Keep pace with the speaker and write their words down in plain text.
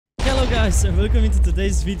Hello guys and welcome into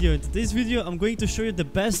today's video. In today's video I'm going to show you the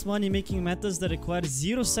best money making methods that require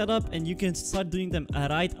zero setup and you can start doing them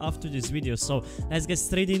right after this video. So let's get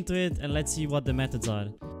straight into it and let's see what the methods are.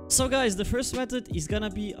 So guys, the first method is gonna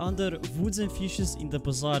be under woods and fishes in the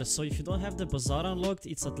bazaar. So if you don't have the bazaar unlocked,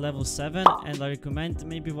 it's at level 7 and I recommend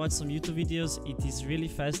maybe watch some YouTube videos. It is really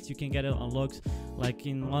fast, you can get it unlocked like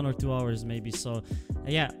in 1 or 2 hours maybe. So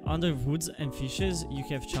yeah, under woods and fishes you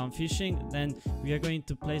have chum fishing. Then we are going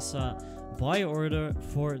to place a buy order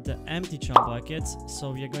for the empty chum buckets.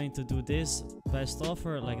 So we are going to do this best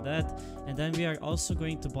offer like that, and then we are also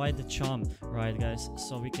going to buy the chum, right guys?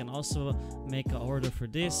 So we can also make an order for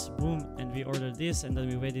this, boom, and we order this and then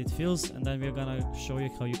we wait it fills, and then we're gonna show you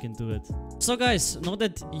how you can do it. So guys, now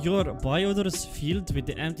that your buy order is filled with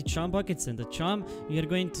the empty chum buckets and the chum, we are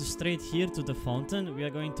going to straight here to the fountain. We are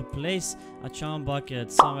going to place a chum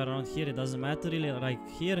bucket somewhere around here, it doesn't matter really, right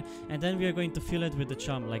here, and then we are going to fill it with the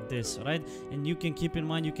chum like this, right? And you can keep in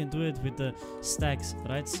mind you can do it with the stacks,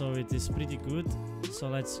 right? So it is pretty good. So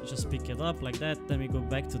let's just pick it up like that. Then we go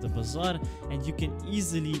back to the bazaar and you can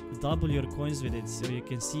easily double your coins with it. So you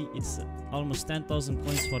can see it's almost 10,000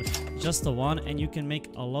 coins for just the one, and you can make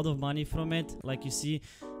a lot of money from it. Like you see,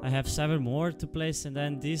 I have 7 more to place, and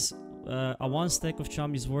then this a 1 stack of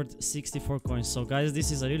chum is worth 64 coins. So guys,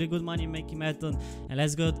 this is a really good money making method, and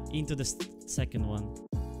let's go into the second one.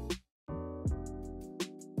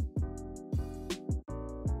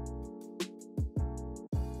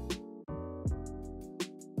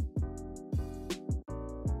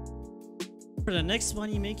 For the next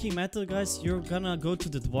money making method guys, you're gonna go to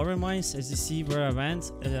the dwarven mines. As you see where I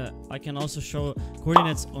went, I can also show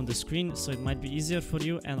coordinates on the screen so it might be easier for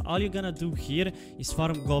you. And all you're gonna do here is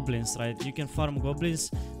farm goblins, right? You can farm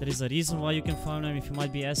goblins. There is a reason why you can farm them, if you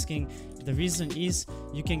might be asking. The reason is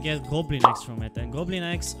you can get goblin eggs from it, and goblin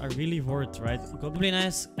eggs are really worth, right? Goblin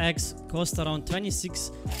eggs cost around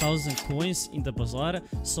 26,000 coins in the bazaar,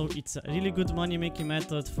 so it's a really good money making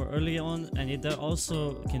method for early on. And it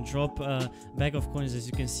also can drop a bag of coins. As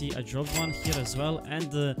you can see, I dropped one here as well, and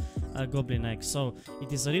the goblin egg. So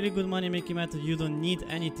it is a really good money making method. You don't need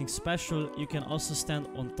anything special. You can also stand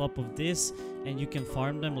on top of this and you can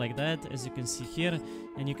farm them like that, as you can see here,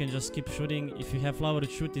 and you can just keep shooting. If you have flower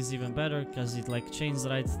shoot, is even better because it like chains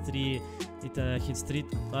right hits 3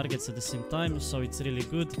 targets at the same time, so it's really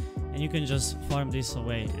good. And you can just farm this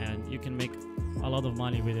away and you can make a lot of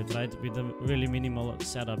money with it, right? With a really minimal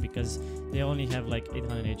setup, because they only have like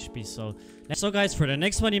 800 HP. So guys, for the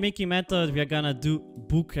next money making method, we are gonna do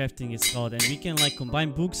book crafting, it's called, and we can like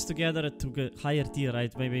combine books together to get higher tier,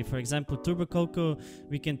 right? Maybe for example Turbo Cocoa,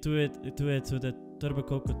 we can do it to the Turbo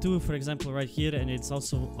Cocoa 2, for example, right here, and it's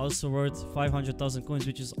also worth 500,000 coins,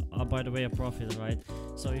 which is by the way a profit, right?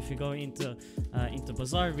 So if you go into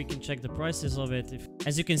bazaar, we can check the prices of it.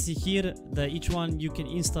 As you can see here, each one you can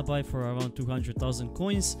insta buy for around 200,000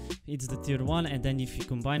 coins. It's the tier 1, and then if you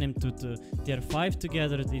combine them to the tier 5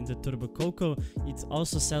 together in the Turbo Cocoa, it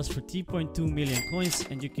also sells for 3.2 million coins.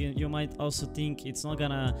 And you might also think it's not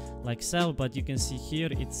gonna like sell, but you can see here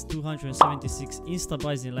it's 276 insta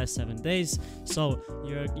buys in the last 7 days. So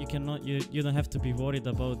you don't have to be worried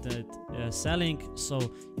about that selling. So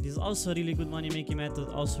it is also a really good money making method.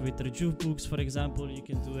 Also with Rejuve books, for example, you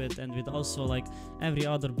can do it, and with also like every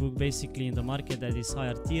other book basically in the market that is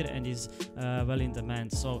higher tier and is well in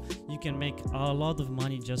demand. So you can make a lot of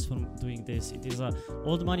money just from doing this. It is a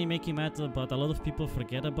old money making method, but a lot of people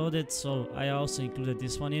forget about it. So I also included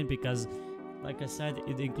this one in because, like I said,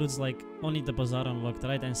 it includes like only the bazaar unlocked,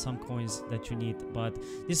 right, and some coins that you need.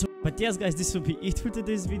 But yes guys, this will be it for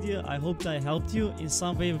today's video. I hope that I helped you in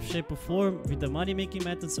some way, shape or form with the money making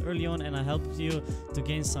methods early on, and I helped you to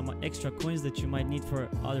gain some extra coins that you might need for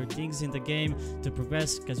other things in the game to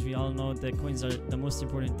progress, because we all know that coins are the most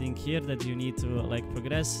important thing here that you need to like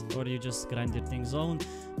progress, or you just grind your things on.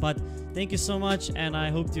 But thank you so much, and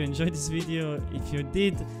I hope you enjoyed this video. If you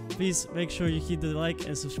did, please make sure you hit the like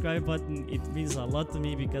and subscribe button. It means a lot to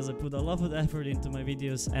me because I put a lot of effort into my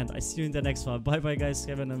videos, and I see you in the next one. Bye bye guys,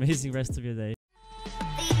 have an amazing rest of your day.